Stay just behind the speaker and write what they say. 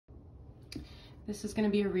This is going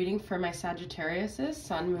to be a reading for my Sagittariuses,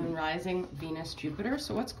 Sun, Moon, Rising, Venus, Jupiter.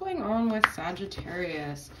 So what's going on with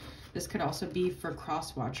Sagittarius? This could also be for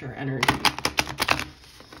cross-watcher energy.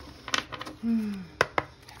 Okay,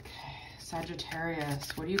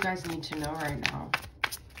 Sagittarius, what do you guys need to know right now?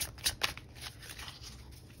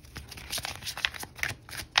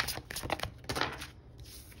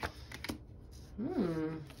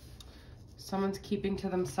 Someone's keeping to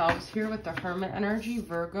themselves here with the Hermit energy,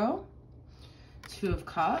 Virgo. Two of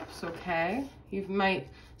Cups, okay.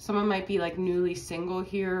 Someone might be like newly single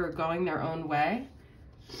here or going their own way.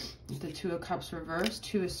 The Two of Cups reversed,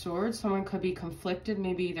 Two of Swords. Someone could be conflicted.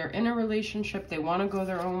 Maybe they're in a relationship, they want to go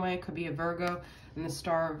their own way. It could be a Virgo, and the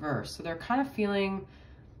Star reversed. So they're kind of feeling,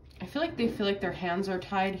 I feel like they feel like their hands are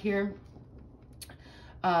tied here.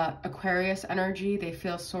 Aquarius energy, they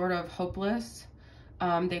feel sort of hopeless.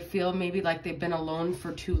 They feel maybe like they've been alone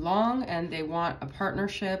for too long and they want a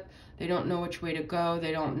partnership. They don't know which way to go.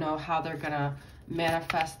 They don't know how they're going to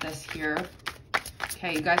manifest this here.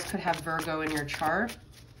 Okay, you guys could have Virgo in your chart.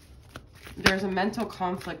 There's a mental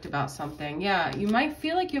conflict about something. Yeah, you might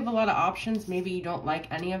feel like you have a lot of options. Maybe you don't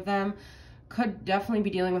like any of them. Could definitely be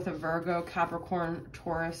dealing with a Virgo, Capricorn,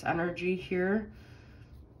 Taurus energy here.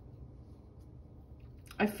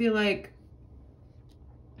 I feel like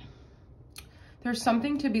there's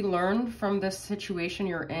something to be learned from this situation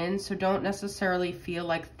you're in, so don't necessarily feel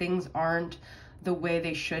like things aren't the way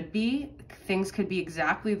they should be. Things could be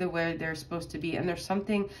exactly the way they're supposed to be, and there's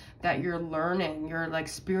something that you're learning. You're like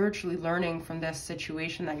spiritually learning from this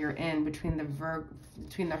situation that you're in between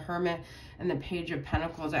the Hermit and the Page of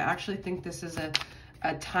Pentacles. I actually think this is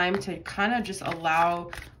a time to kind of just allow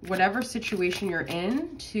whatever situation you're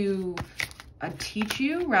in to teach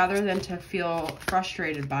you rather than to feel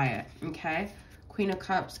frustrated by it, okay? Queen of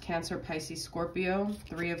Cups, Cancer, Pisces, Scorpio,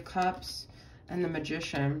 Three of Cups, and the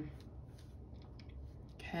Magician.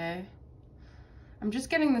 Okay. I'm just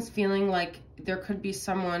getting this feeling like there could be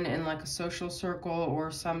someone in like a social circle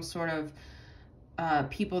or some sort of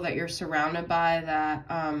people that you're surrounded by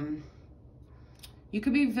that you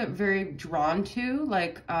could be very drawn to.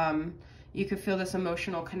 Like you could feel this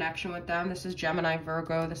emotional connection with them. This is Gemini,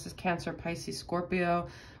 Virgo. This is Cancer, Pisces, Scorpio.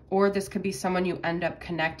 Or this could be someone you end up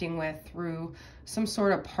connecting with through some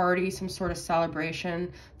sort of party, some sort of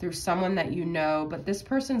celebration, through someone that you know. But this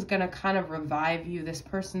person's going to kind of revive you. This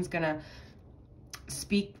person's going to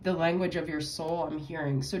speak the language of your soul, I'm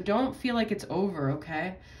hearing. So don't feel like it's over,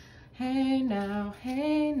 okay? Hey now,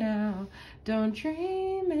 don't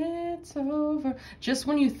dream it's over. Just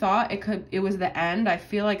when you thought it was the end, I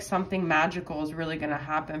feel like something magical is really going to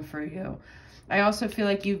happen for you. I also feel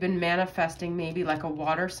like you've been manifesting maybe like a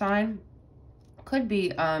water sign. Could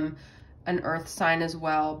be an earth sign as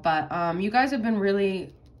well. But you guys have been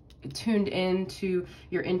really tuned into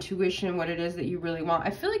your intuition, what it is that you really want.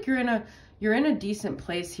 I feel like you're in a decent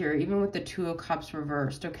place here, even with the Two of Cups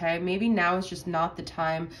reversed, okay? Maybe now is just not the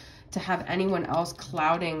time to have anyone else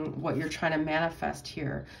clouding what you're trying to manifest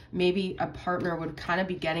here. Maybe a partner would kind of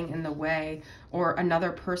be getting in the way, or another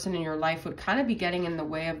person in your life would kind of be getting in the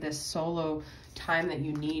way of this solo time that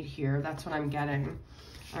you need here. That's what I'm getting.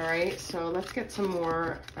 All right, so let's get some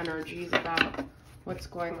more energies about what's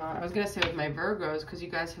going on. I was going to say with my Virgos, because you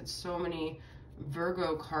guys had so many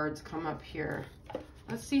Virgo cards come up here.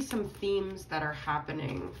 Let's see some themes that are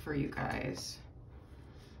happening for you guys.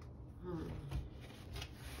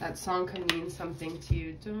 That song could mean something to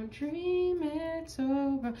you. Don't dream it's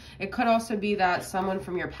over. It could also be that someone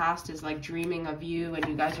from your past is like dreaming of you and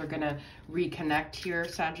you guys are going to reconnect here,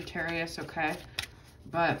 Sagittarius, okay?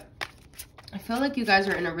 But I feel like you guys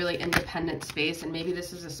are in a really independent space, and maybe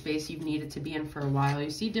this is a space you've needed to be in for a while. You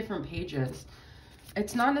see different pages.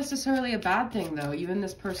 It's not necessarily a bad thing, though. You and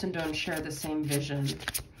this person don't share the same vision.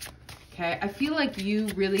 Okay, I feel like you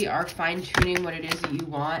really are fine-tuning what it is that you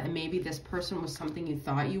want, and maybe this person was something you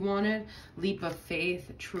thought you wanted. Leap of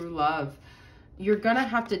faith, true love. You're going to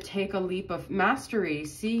have to take a leap of mastery.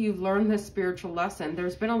 See, you've learned this spiritual lesson.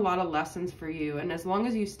 There's been a lot of lessons for you, and as long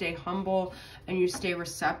as you stay humble and you stay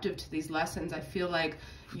receptive to these lessons, I feel like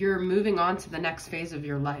you're moving on to the next phase of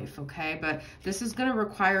your life, okay? But this is going to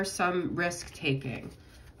require some risk-taking,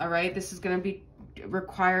 all right? This is going to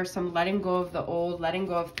require some letting go of the old, letting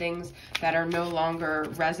go of things that are no longer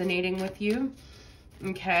resonating with you,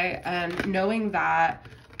 okay? And knowing that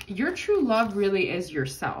your true love really is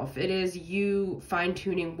yourself. It is you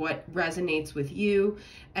fine-tuning what resonates with you,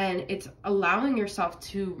 and it's allowing yourself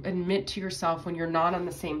to admit to yourself when you're not on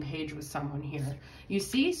the same page with someone here. You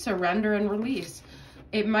see, surrender and release.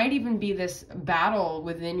 it might even be this battle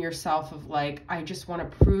within yourself of like, I just want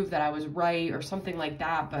to prove that I was right or something like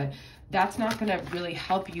that, but that's not going to really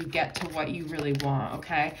help you get to what you really want,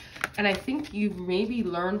 okay? And I think you've maybe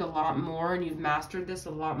learned a lot more and you've mastered this a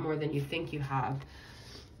lot more than you think you have.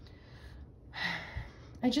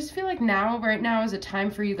 I just feel like right now is a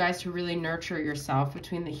time for you guys to really nurture yourself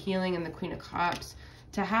between the healing and the Queen of Cups,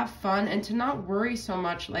 to have fun and to not worry so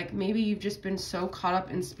much. Like maybe you've just been so caught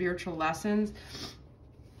up in spiritual lessons.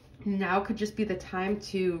 Now could just be the time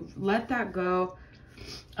to let that go.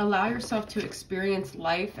 Allow yourself to experience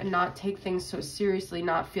life and not take things so seriously,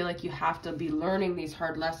 not feel like you have to be learning these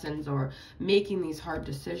hard lessons or making these hard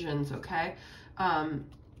decisions, okay?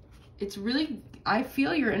 It's really, I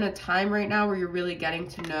feel you're in a time right now where you're really getting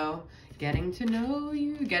to know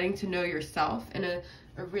yourself in a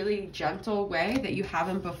really gentle way that you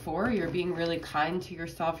haven't before. You're being really kind to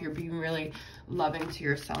yourself. You're being really loving to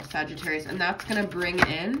yourself, Sagittarius. And that's going to bring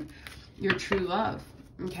in your true love.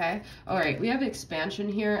 Okay. All right. We have expansion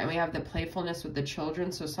here and we have the playfulness with the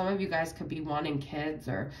children. So some of you guys could be wanting kids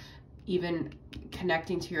or even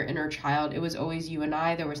connecting to your inner child. It was always you and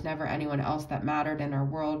I. There was never anyone else that mattered in our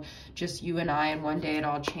world, just you and I. And one day it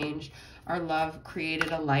all changed. Our love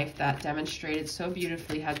created a life that demonstrated so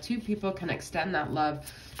beautifully how two people can extend that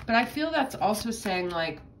love. But I feel that's also saying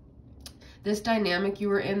like, this dynamic you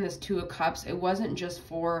were in, this Two of Cups, it wasn't just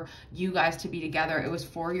for you guys to be together. It was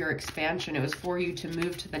for your expansion. It was for you to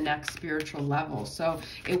move to the next spiritual level. So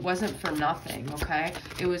it wasn't for nothing, okay?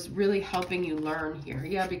 It was really helping you learn here.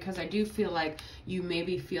 Yeah, because I do feel like you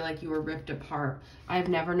maybe feel like you were ripped apart. I've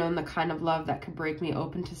never known the kind of love that could break me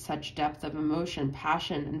open to such depth of emotion,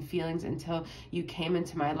 passion, and feelings until you came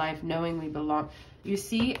into my life knowing we belong. You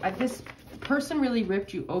see, this person really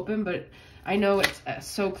ripped you open, but I know it's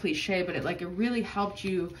so cliche, but it really helped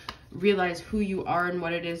you realize who you are and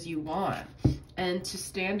what it is you want and to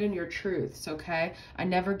stand in your truths, okay? I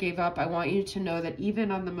never gave up. I want you to know that even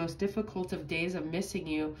on the most difficult of days of missing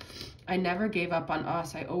you, I never gave up on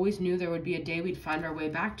us. I always knew there would be a day we'd find our way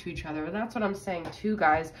back to each other. And that's what I'm saying too,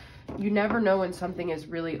 guys. You never know when something is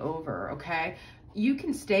really over, okay? You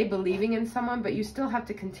can stay believing in someone, but you still have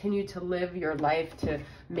to continue to live your life, to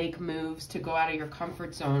make moves, to go out of your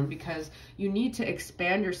comfort zone, because you need to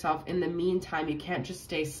expand yourself in the meantime. You can't just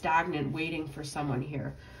stay stagnant waiting for someone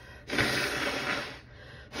here.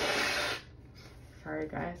 Sorry,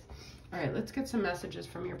 guys. All right, let's get some messages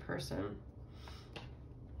from your person.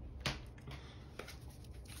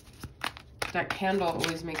 That candle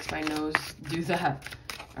always makes my nose do that.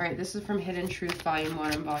 All right, this is from Hidden Truth, Volume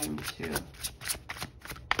 1 and Volume 2.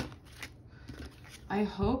 I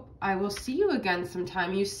hope I will see you again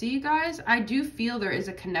sometime. You see, guys, I do feel there is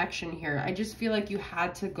a connection here. I just feel like you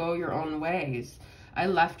had to go your own ways. I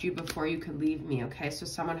left you before you could leave me, okay? So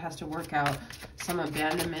someone has to work out some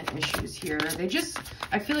abandonment issues here.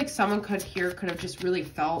 I feel like someone could have just really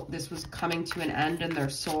felt this was coming to an end in their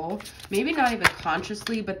soul. Maybe not even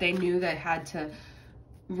consciously, but they knew they had to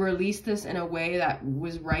release this in a way that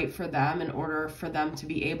was right for them in order for them to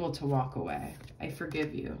be able to walk away. I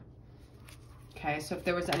forgive you. Okay, so if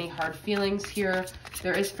there was any hard feelings here,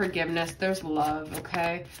 there is forgiveness, there's love,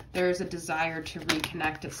 okay? There's a desire to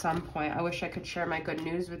reconnect at some point. I wish I could share my good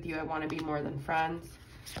news with you. I want to be more than friends,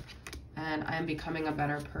 and I am becoming a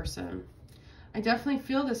better person. I definitely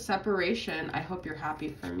feel this separation, I hope you're happy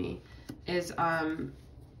for me, is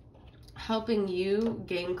helping you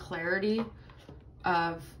gain clarity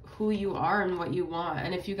of who you are and what you want.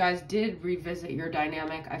 And if you guys did revisit your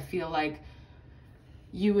dynamic, I feel like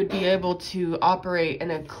you would be able to operate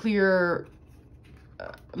in a clear,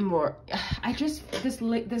 this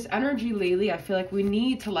energy lately, I feel like we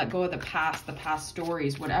need to let go of the past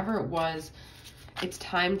stories, whatever it was. It's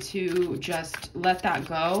time to just let that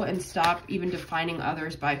go and stop even defining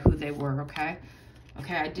others by who they were, okay?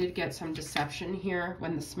 Okay, I did get some deception here.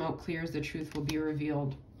 When the smoke clears, the truth will be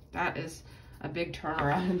revealed. That is a big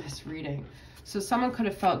turnaround in this reading. So someone could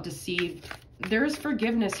have felt deceived. There is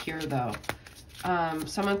forgiveness here, though.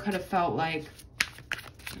 Someone could have felt like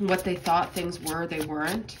what they thought things were, they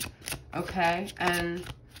weren't, okay? And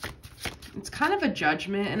it's kind of a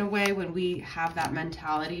judgment in a way when we have that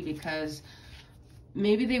mentality, because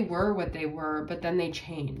maybe they were what they were, but then they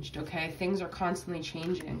changed, okay? Things are constantly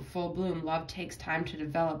changing. Full bloom. Love takes time to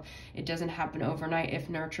develop. It doesn't happen overnight. If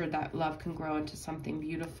nurtured, that love can grow into something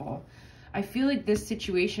beautiful. I feel like this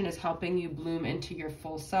situation is helping you bloom into your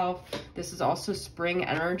full self. This is also spring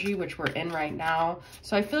energy, which we're in right now.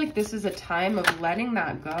 So I feel like this is a time of letting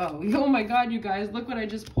that go. Oh my God, you guys, look what I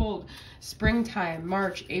just pulled. Springtime,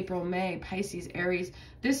 March, April, May, Pisces, Aries.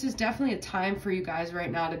 This is definitely a time for you guys right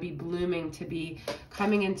now to be blooming, to be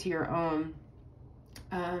coming into your own.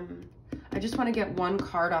 I just want to get one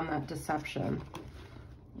card on that deception.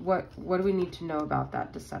 What do we need to know about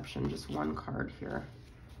that deception? Just one card here.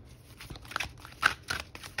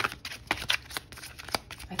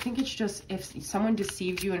 I think it's just if someone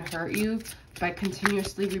deceived you and hurt you, by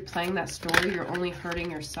continuously replaying that story, you're only hurting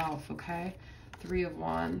yourself, okay? 3 of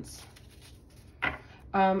Wands.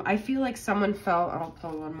 I feel like someone felt, I'll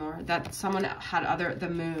pull one more, that someone had the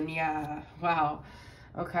moon, yeah, wow,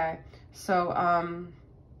 okay. So,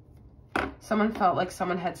 someone felt like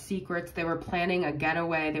someone had secrets, they were planning a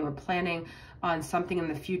getaway, they were planning on something in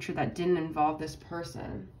the future that didn't involve this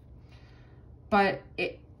person. But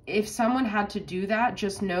if someone had to do that,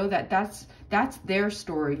 just know that that's their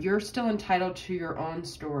story. You're still entitled to your own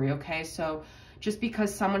story, okay? So just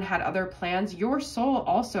because someone had other plans, your soul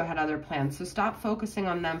also had other plans. So stop focusing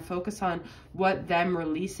on them. Focus on what them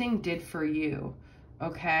releasing did for you,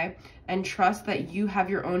 okay? And trust that you have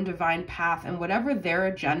your own divine path. And whatever their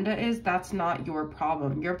agenda is, that's not your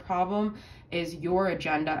problem. Your problem is your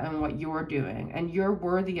agenda and what you're doing. And you're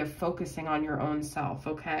worthy of focusing on your own self,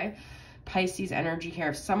 okay? Pisces energy here.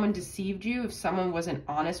 If someone deceived you, if someone wasn't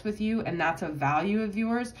honest with you, and that's a value of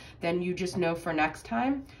yours, then you just know for next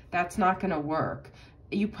time, that's not going to work.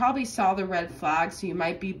 You probably saw the red flag, so you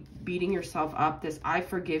might be beating yourself up. This I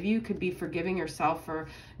forgive you could be forgiving yourself for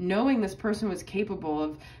knowing this person was capable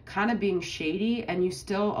of kind of being shady, and you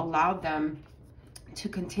still allowed them to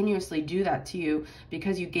continuously do that to you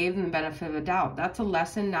because you gave them the benefit of the doubt. That's a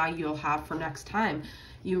lesson now you'll have for next time.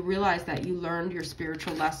 You realize that you learned your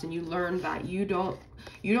spiritual lesson. You learned that you don't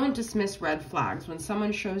dismiss red flags. When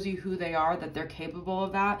someone shows you who they are, that they're capable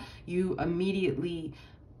of that, you immediately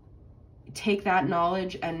take that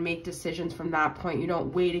knowledge and make decisions from that point. You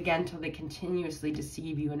don't wait again till they continuously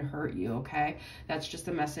deceive you and hurt you, okay? That's just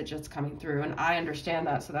a message that's coming through, and I understand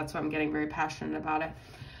that, so that's why I'm getting very passionate about it.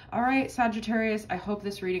 All right, Sagittarius, I hope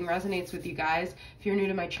this reading resonates with you guys. If you're new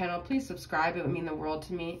to my channel, please subscribe. It would mean the world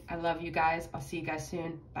to me. I love you guys. I'll see you guys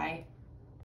soon. Bye.